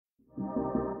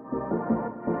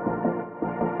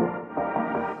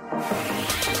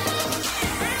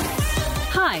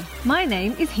Hi, my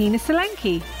name is Hina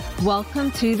Solanki.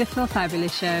 Welcome to the Feel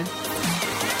Fabulous Show.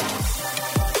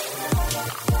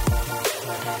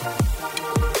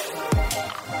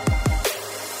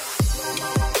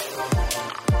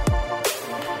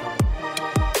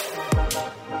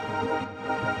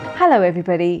 Hello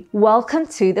everybody, welcome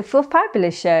to the Feel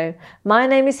Fabulous Show. My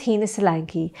name is Hina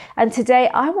Solanki and today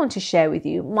I want to share with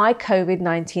you my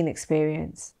COVID-19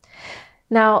 experience.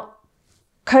 Now,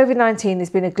 COVID-19 has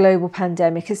been a global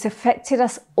pandemic. It's affected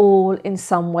us all in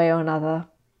some way or another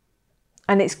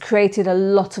and it's created a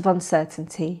lot of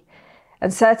uncertainty.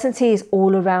 Uncertainty is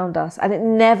all around us and it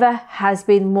never has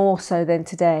been more so than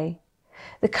today.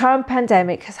 The current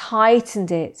pandemic has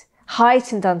heightened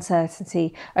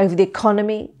uncertainty over the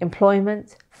economy,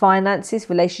 employment, finances,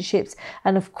 relationships,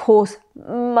 and of course,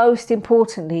 most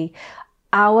importantly,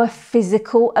 our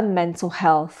physical and mental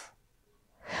health.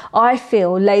 I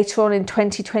feel later on in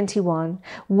 2021,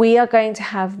 we are going to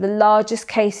have the largest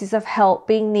cases of help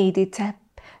being needed to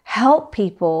help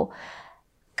people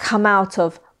come out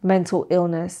of mental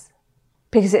illness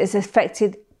because it has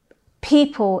affected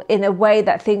people in a way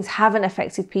that things haven't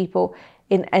affected people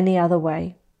in any other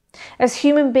way. As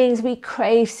human beings, we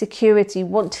crave security,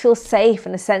 want to feel safe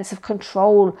and a sense of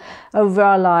control over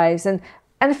our lives and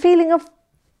a feeling of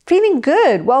feeling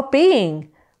good,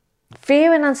 well-being.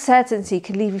 Fear and uncertainty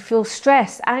can leave you feel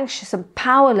stressed, anxious and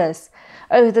powerless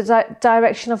over the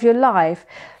direction of your life.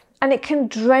 And it can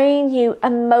drain you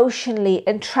emotionally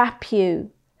and trap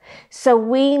you. So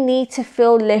we need to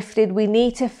feel lifted. We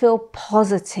need to feel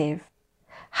positive.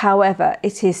 However,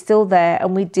 it is still there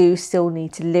and we do still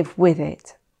need to live with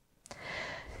it.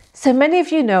 So many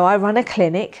of you know I run a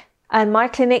clinic and my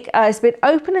clinic has been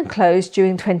open and closed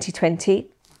during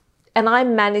 2020 and I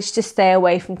managed to stay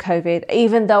away from COVID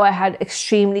even though I had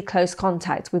extremely close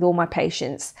contact with all my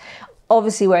patients.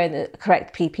 Obviously wearing the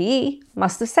correct PPE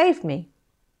must have saved me.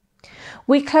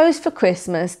 We closed for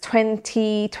Christmas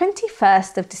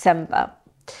 21st of December.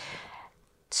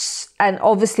 And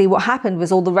obviously what happened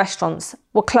was all the restaurants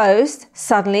were closed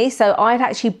suddenly. So I'd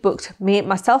actually booked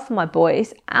myself and my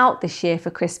boys out this year for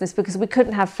Christmas because we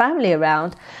couldn't have family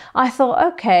around. I thought,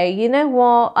 okay, you know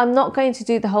what? I'm not going to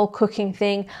do the whole cooking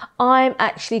thing. I'm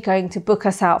actually going to book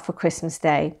us out for Christmas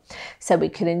Day so we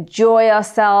could enjoy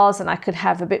ourselves and I could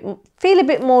feel a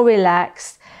bit more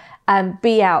relaxed and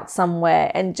be out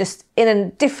somewhere and just in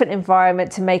a different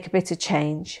environment to make a bit of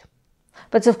change.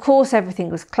 But of course, everything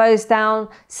was closed down,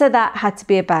 so that had to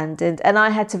be abandoned. And I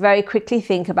had to very quickly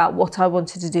think about what I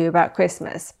wanted to do about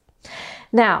Christmas.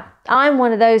 Now, I'm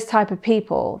one of those type of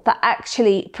people that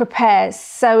actually prepares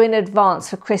so in advance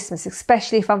for Christmas,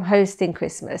 especially if I'm hosting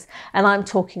Christmas. And I'm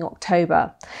talking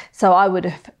October. So I would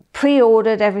have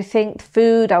pre-ordered everything,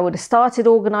 food. I would have started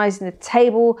organising the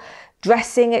table,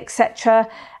 dressing, etc.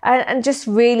 And just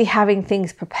really having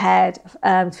things prepared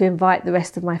to invite the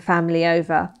rest of my family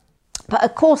over. But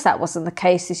of course that wasn't the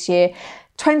case this year.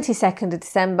 22nd of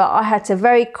December, I had to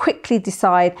very quickly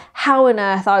decide how on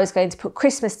earth I was going to put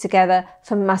Christmas together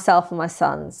for myself and my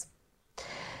sons.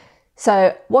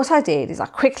 So what I did is I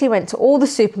quickly went to all the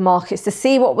supermarkets to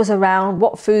see what was around,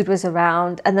 what food was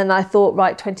around. And then I thought,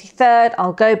 right, 23rd,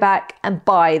 I'll go back and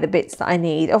buy the bits that I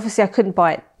need. Obviously I couldn't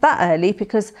buy it that early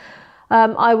because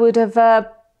I would have,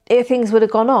 things would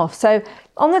have gone off. So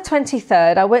on the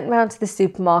 23rd, I went round to the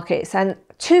supermarkets and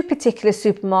two particular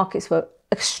supermarkets were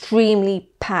extremely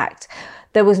packed.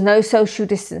 There was no social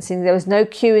distancing, there was no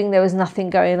queuing, there was nothing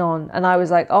going on. And I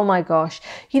was like, oh my gosh.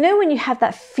 You know when you have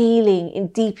that feeling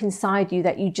deep inside you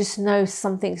that you just know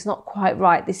something's not quite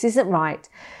right, this isn't right.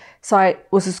 So I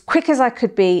was as quick as I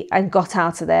could be and got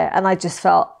out of there. And I just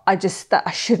felt, that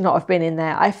I should not have been in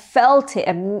there. I felt it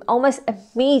almost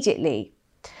immediately.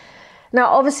 Now,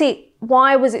 obviously,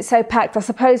 why was it so packed? I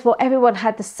suppose, well, everyone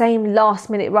had the same last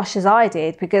minute rush as I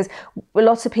did because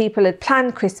lots of people had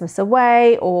planned Christmas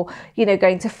away or, you know,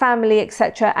 going to family,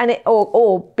 etc. And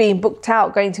or being booked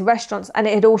out, going to restaurants, and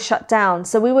it had all shut down.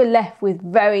 So we were left with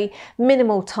very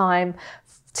minimal time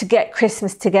to get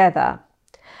Christmas together.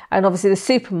 And obviously the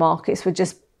supermarkets were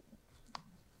just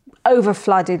over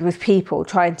flooded with people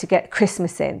trying to get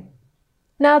Christmas in.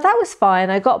 Now that was fine.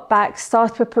 I got back,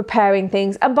 started preparing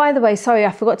things. And by the way, sorry,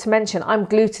 I forgot to mention, I'm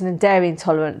gluten and dairy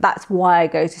intolerant. That's why I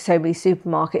go to so many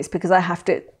supermarkets because I have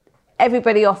to,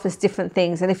 everybody offers different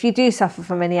things. And if you do suffer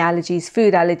from any allergies,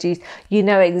 food allergies, you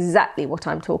know exactly what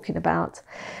I'm talking about.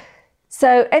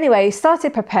 So anyway,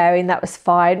 started preparing, that was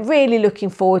fine. Really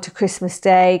looking forward to Christmas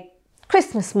Day,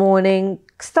 Christmas morning,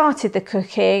 started the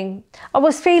cooking. I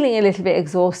was feeling a little bit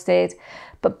exhausted,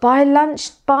 but by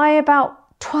lunch, by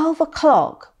about 12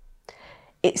 o'clock,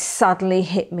 it suddenly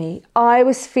hit me. I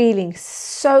was feeling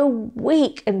so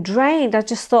weak and drained. I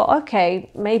just thought, okay,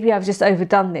 maybe I've just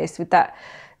overdone this with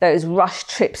those rush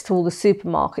trips to all the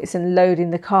supermarkets and loading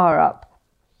the car up.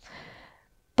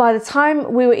 By the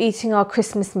time we were eating our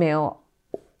Christmas meal,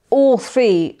 all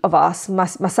three of us,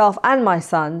 myself and my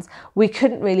sons, we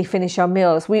couldn't really finish our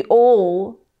meals. We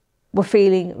all were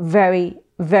feeling very,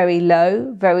 very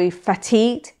low, very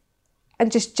fatigued,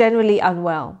 and just generally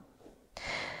unwell.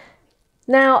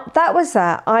 Now, that was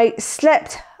that. I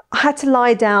had to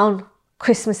lie down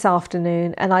Christmas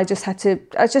afternoon, and I just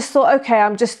thought, okay,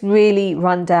 I'm just really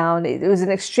run down. It was an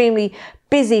extremely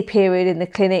busy period in the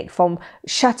clinic, from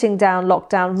shutting down,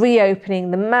 lockdown,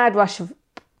 reopening, the mad rush of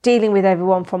dealing with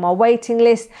everyone from our waiting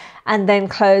list, and then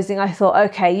closing. I thought,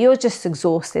 okay, you're just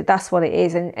exhausted. That's what it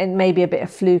is. And maybe a bit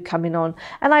of flu coming on.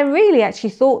 And I really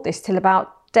actually thought this till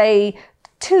about 2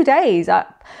 days.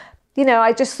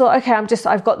 I just thought, okay,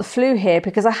 I've got the flu here,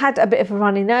 because I had a bit of a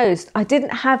runny nose. I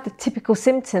didn't have the typical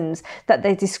symptoms that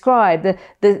they describe,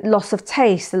 the loss of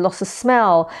taste, the loss of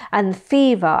smell, and the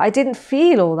fever. I didn't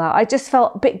feel all that. I just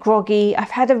felt a bit groggy. I've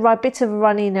had a bit of a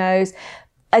runny nose.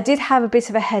 I did have a bit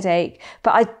of a headache,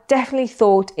 but I definitely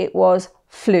thought it was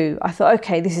flu. I thought,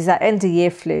 okay, this is that end of year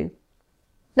flu.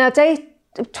 Now,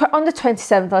 on the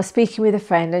 27th, I was speaking with a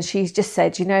friend, and she just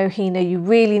said, Hina, you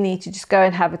really need to just go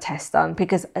and have a test done,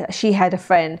 because she had a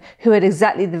friend who had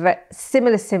exactly the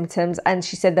similar symptoms, and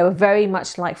she said they were very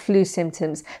much like flu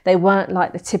symptoms. They weren't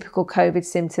like the typical COVID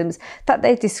symptoms that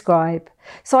they describe.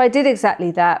 So I did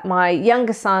exactly that. My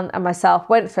younger son and myself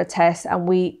went for a test, and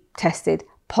we tested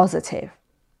positive.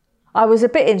 I was a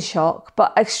bit in shock,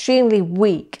 but extremely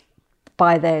weak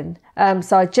by then.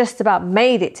 So I just about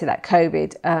made it to that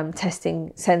COVID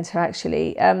testing centre,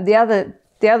 actually. The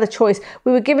other choice,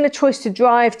 we were given a choice to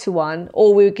drive to one,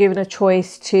 or we were given a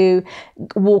choice to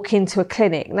walk into a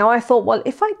clinic. Now, I thought, well,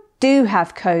 if I do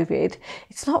have COVID,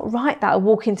 it's not right that I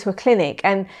walk into a clinic,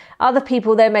 and other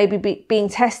people there may be being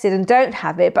tested and don't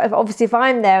have it. But obviously, if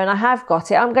I'm there and I have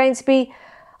got it, I'm going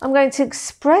to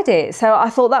spread it. So I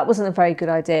thought that wasn't a very good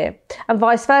idea. And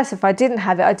vice versa, if I didn't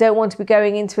have it, I don't want to be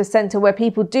going into a centre where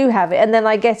people do have it and then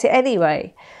I get it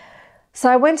anyway. So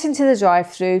I went into the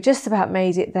drive-through, just about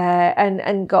made it there,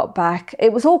 and got back.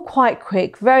 It was all quite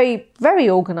quick, very, very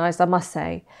organised, I must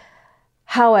say.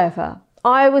 However,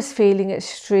 I was feeling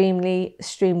extremely,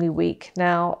 extremely weak.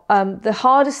 Now, the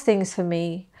hardest things for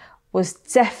me was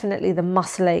definitely the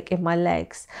muscle ache in my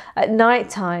legs. At night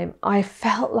time, I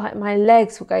felt like my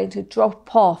legs were going to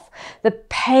drop off. The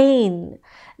pain,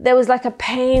 there was like a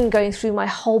pain going through my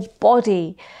whole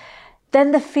body.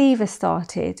 Then the fever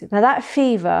started. Now that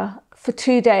fever, for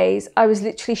 2 days, I was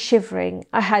literally shivering.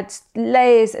 I had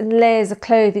layers and layers of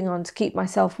clothing on to keep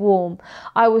myself warm.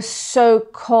 I was so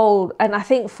cold. And I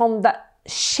think from that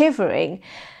shivering,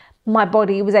 my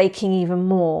body was aching even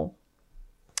more.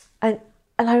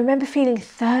 And I remember feeling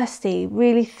thirsty,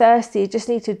 really thirsty. I just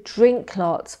need to drink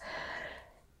lots.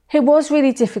 It was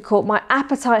really difficult. My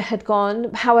appetite had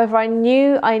gone. However, I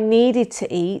knew I needed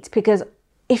to eat, because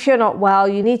if you're not well,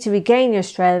 you need to regain your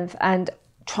strength and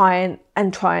try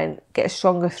and get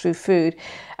stronger through food.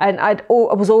 And I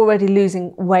was already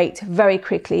losing weight very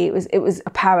quickly. It was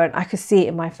apparent. I could see it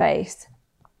in my face.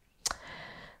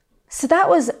 So that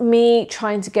was me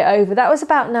trying to get over. That was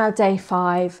about now day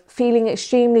 5, feeling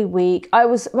extremely weak. I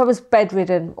was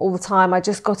bedridden all the time. I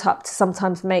just got up to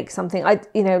sometimes make something.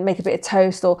 Make a bit of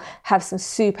toast or have some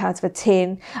soup out of a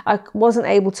tin. I wasn't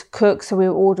able to cook, so we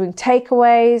were ordering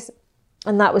takeaways,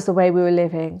 and that was the way we were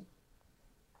living.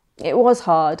 It was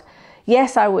hard.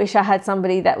 Yes, I wish I had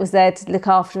somebody that was there to look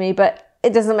after me, but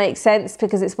it doesn't make sense,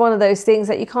 because it's one of those things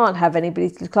that you can't have anybody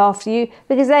to look after you,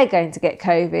 because they're going to get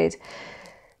COVID.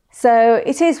 So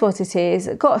it is what it is.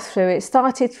 I got through it,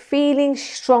 started feeling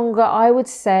stronger, I would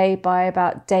say, by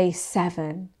about day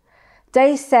 7.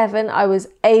 Day 7, I was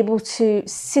able to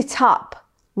sit up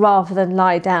rather than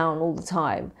lie down all the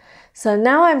time. So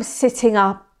now I'm sitting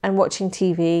up and watching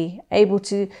TV, able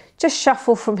to just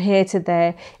shuffle from here to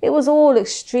there. It was all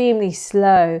extremely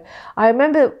slow. I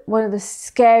remember one of the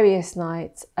scariest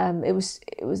nights. This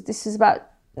was about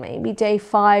maybe day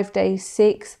 5, day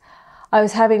 6. I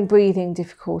was having breathing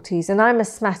difficulties, and I'm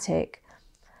asthmatic.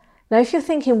 Now, if you're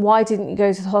thinking, why didn't you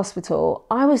go to the hospital?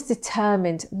 I was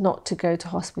determined not to go to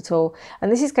hospital.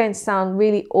 And this is going to sound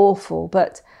really awful,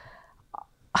 but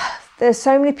there's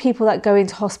so many people that go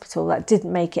into hospital that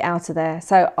didn't make it out of there.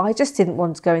 So I just didn't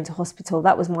want to go into hospital.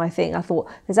 That was my thing. I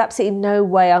thought, there's absolutely no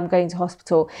way I'm going to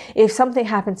hospital. If something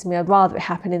happened to me, I'd rather it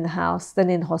happen in the house than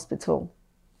in hospital.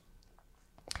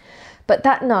 But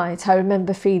that night, I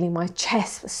remember feeling my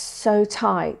chest was so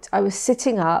tight. I was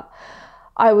sitting up.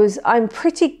 I'm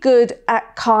pretty good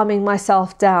at calming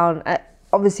myself down.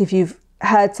 Obviously, if you've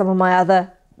heard some of my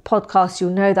other podcasts,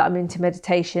 you'll know that I'm into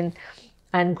meditation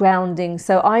and grounding.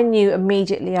 So I knew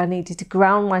immediately I needed to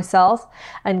ground myself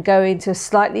and go into a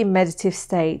slightly meditative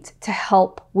state to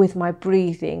help with my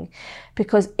breathing.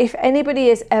 Because if anybody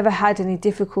has ever had any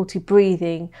difficulty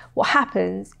breathing, what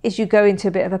happens is you go into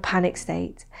a bit of a panic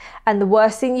state. And the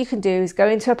worst thing you can do is go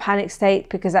into a panic state,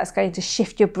 because that's going to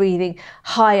shift your breathing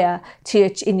higher to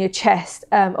in your chest,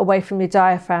 away from your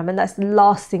diaphragm. And that's the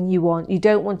last thing you want. You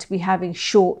don't want to be having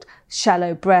short,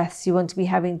 shallow breaths. You want to be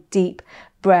having deep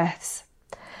breaths.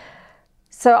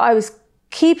 So I was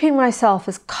keeping myself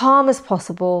as calm as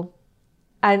possible,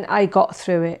 and I got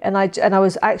through it. And I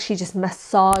was actually just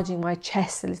massaging my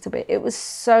chest a little bit. It was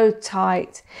so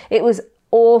tight. It was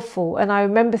awful. And I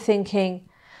remember thinking,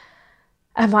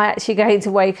 am I actually going to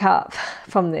wake up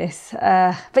from this?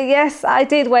 But yes, I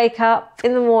did wake up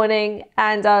in the morning,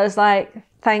 and I was like,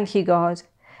 thank you, God.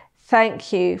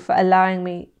 Thank you for allowing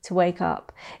me to wake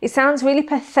up. It sounds really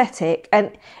pathetic.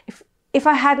 And if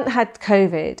I hadn't had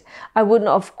COVID, I wouldn't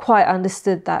have quite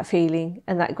understood that feeling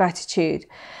and that gratitude.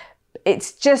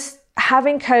 It's just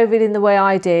having COVID in the way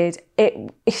I did,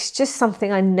 it's just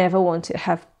something I never want to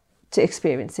have to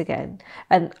experience again.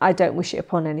 And I don't wish it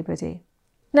upon anybody.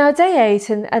 Now, day 8,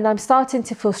 and I'm starting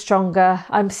to feel stronger.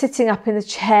 I'm sitting up in the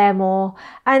chair more,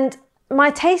 and my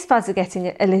taste buds are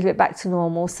getting a little bit back to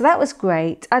normal. So that was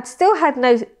great. I'd still had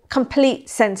no complete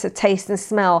sense of taste and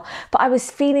smell, but I was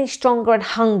feeling stronger and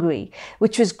hungry,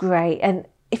 which was great. And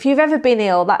if you've ever been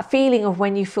ill, that feeling of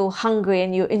when you feel hungry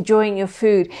and you're enjoying your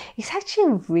food, it's actually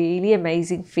a really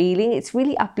amazing feeling. It's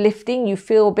really uplifting. You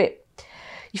feel a bit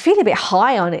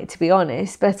high on it, to be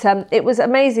honest, but it was an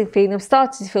amazing feeling. I'm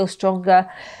starting to feel stronger.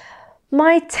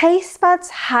 My taste buds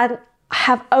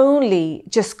have only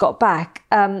just got back.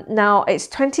 Now it's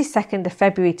 22nd of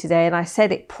February today, and I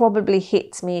said it probably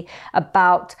hits me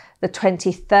about the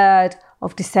 23rd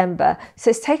of December. So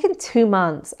it's taken 2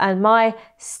 months, and my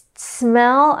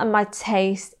smell and my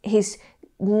taste is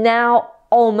now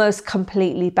almost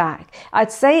completely back.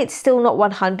 I'd say it's still not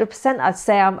 100%. I'd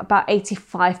say I'm about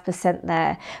 85%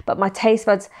 there, but my taste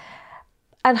buds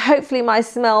and hopefully my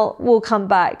smell will come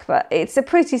back. But it's a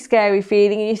pretty scary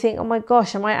feeling, and you think, oh my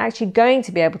gosh, am I actually going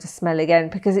to be able to smell again?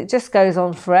 Because it just goes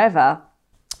on forever.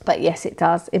 But yes, it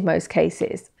does in most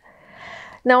cases.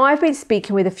 Now, I've been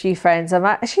speaking with a few friends. I've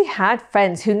actually had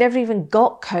friends who never even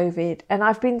got COVID, and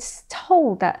I've been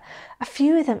told that a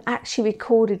few of them actually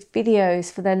recorded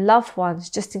videos for their loved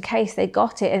ones just in case they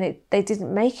got it and they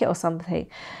didn't make it or something.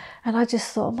 And I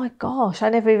just thought, oh my gosh, I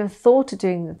never even thought of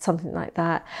doing something like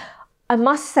that. I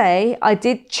must say, I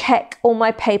did check all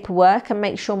my paperwork and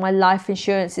make sure my life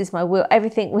insurances, my will,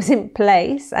 everything was in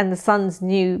place, and the sons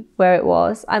knew where it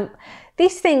was.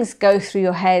 These things go through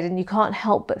your head, and you can't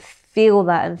help but feel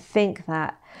that and think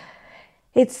that.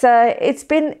 It's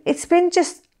been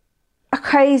just a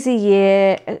crazy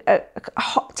year, a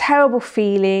terrible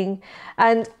feeling,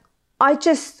 and I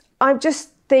just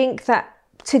think that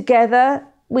together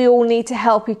we all need to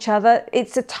help each other.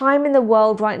 It's a time in the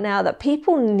world right now that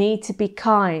people need to be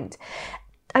kind.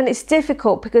 And it's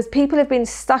difficult because people have been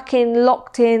stuck in,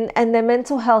 locked in, and their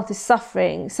mental health is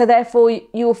suffering. So therefore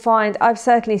you will find, I've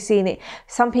certainly seen it,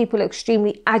 some people are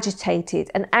extremely agitated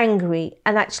and angry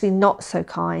and actually not so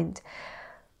kind.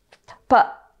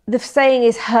 But the saying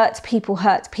is hurt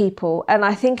people. And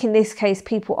I think in this case,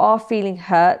 people are feeling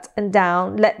hurt and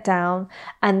down, let down,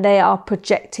 and they are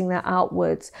projecting that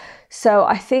outwards. So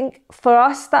I think for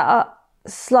us that are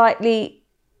slightly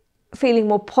feeling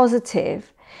more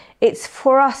positive, it's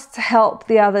for us to help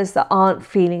the others that aren't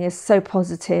feeling as so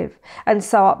positive and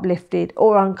so uplifted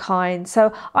or unkind.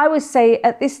 So I would say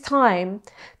at this time,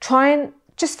 try and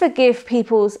just forgive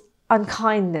people's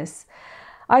unkindness.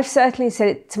 I've certainly said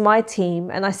it to my team,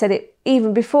 and I said it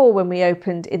even before when we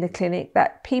opened in the clinic,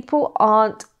 that people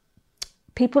aren't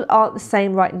the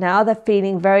same right now. They're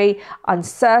feeling very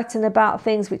uncertain about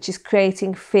things, which is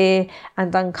creating fear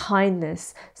and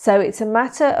unkindness. So it's a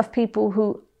matter of people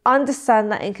who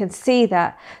understand that and can see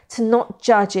that, to not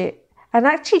judge it and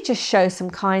actually just show some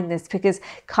kindness, because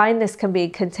kindness can be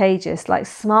contagious, like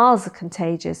smiles are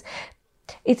contagious.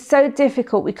 It's so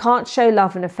difficult. We can't show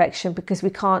love and affection because we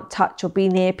can't touch or be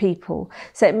near people.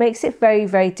 So it makes it very,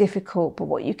 very difficult. But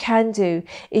what you can do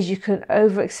is you can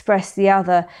overexpress the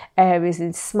other areas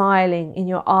in smiling, in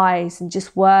your eyes, and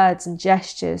just words and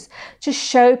gestures. Just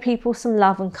show people some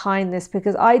love and kindness,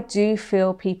 because I do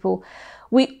feel people,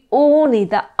 we all need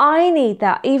that. I need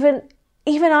that. Even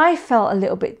even I felt a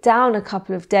little bit down a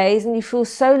couple of days, and you feel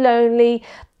so lonely.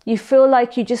 You feel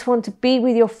like you just want to be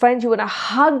with your friends. You want to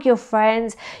hug your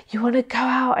friends. You want to go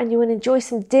out and you want to enjoy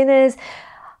some dinners.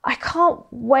 I can't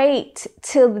wait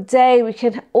till the day we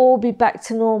can all be back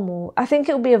to normal. I think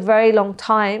it will be a very long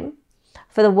time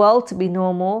for the world to be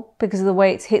normal because of the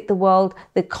way it's hit the world,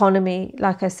 the economy,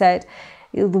 like I said,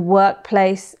 the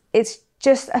workplace. It's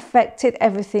just affected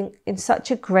everything in such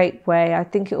a great way. I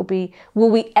think will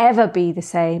we ever be the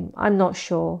same? I'm not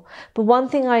sure. But one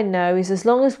thing I know is as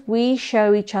long as we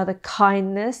show each other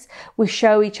kindness, we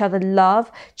show each other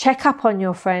love, check up on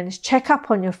your friends, check up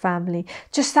on your family,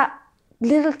 just that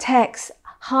little text,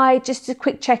 hi, just a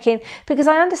quick check-in, because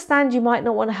I understand you might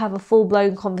not want to have a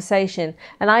full-blown conversation.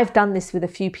 And I've done this with a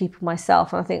few people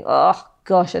myself, and I think, oh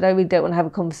gosh, I really don't want to have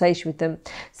a conversation with them.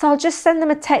 So I'll just send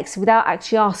them a text without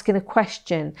actually asking a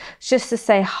question, just to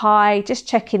say hi, just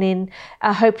checking in.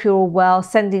 I hope you're all well,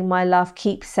 sending my love,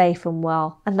 keep safe and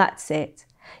well. And that's it.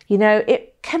 You know,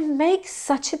 it can make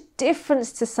such a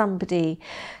difference to somebody.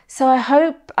 So I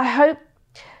hope,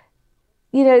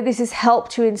 you know, this has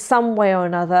helped you in some way or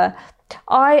another.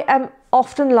 I am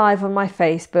often live on my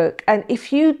Facebook, and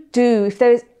if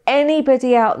there is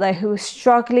anybody out there who is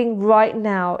struggling right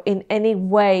now in any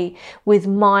way with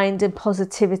mind and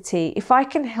positivity, if I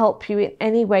can help you in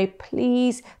any way,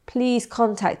 please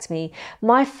contact me.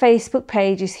 My Facebook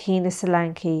page is Hina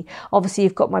Solanki. Obviously,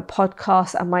 you've got my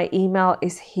podcast and my email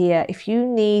is here. If you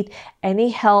need any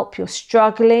help, you're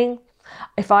struggling,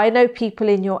 if I know people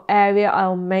in your area,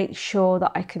 I'll make sure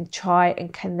that I can try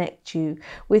and connect you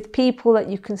with people that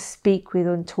you can speak with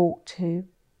and talk to.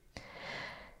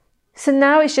 So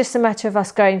now it's just a matter of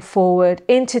us going forward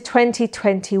into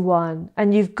 2021,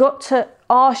 and you've got to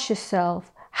ask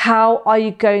yourself, how are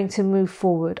you going to move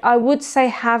forward? I would say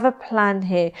have a plan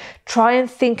here. Try and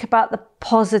think about the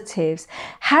positives.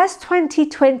 Has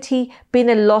 2020 been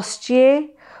a lost year,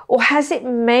 or has it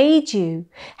made you?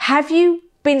 Have you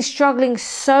been struggling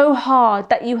so hard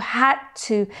that you had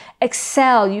to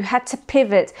excel, you had to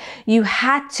pivot, you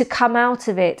had to come out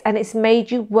of it, and it's made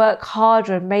you work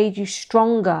harder and made you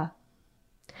stronger?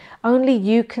 Only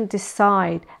you can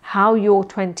decide how your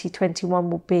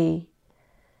 2021 will be.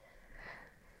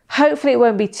 Hopefully it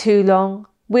won't be too long.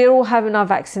 We're all having our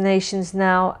vaccinations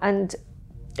now, and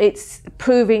it's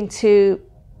proving to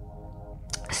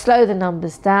slow the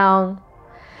numbers down.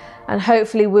 And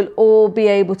hopefully we'll all be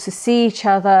able to see each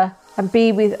other and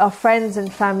be with our friends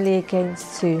and family again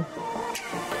soon.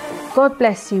 God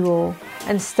bless you all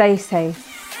and stay safe.